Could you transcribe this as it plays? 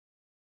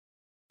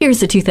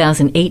Here's a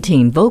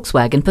 2018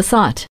 Volkswagen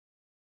Passat.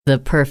 The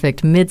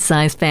perfect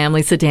mid-size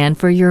family sedan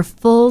for your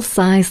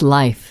full-size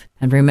life.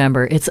 And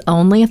remember, it's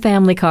only a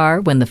family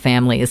car when the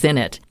family is in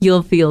it.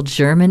 You'll feel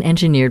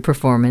German-engineered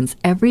performance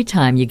every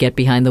time you get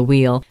behind the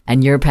wheel,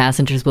 and your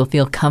passengers will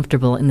feel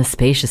comfortable in the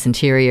spacious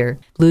interior.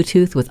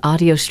 Bluetooth with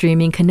audio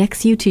streaming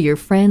connects you to your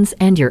friends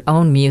and your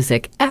own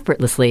music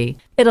effortlessly.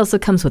 It also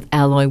comes with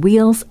alloy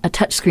wheels, a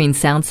touchscreen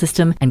sound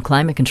system, and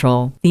climate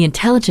control. The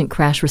intelligent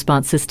crash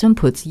response system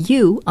puts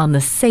you on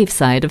the safe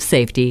side of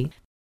safety.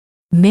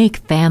 Make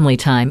family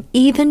time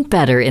even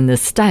better in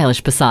this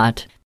stylish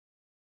Passat.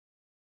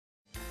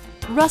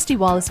 Rusty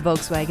Wallis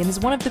Volkswagen is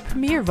one of the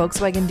premier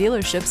Volkswagen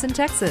dealerships in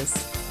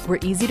Texas. We're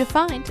easy to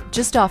find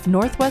just off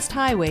Northwest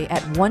Highway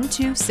at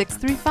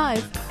 12635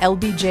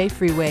 LBJ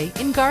Freeway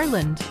in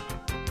Garland.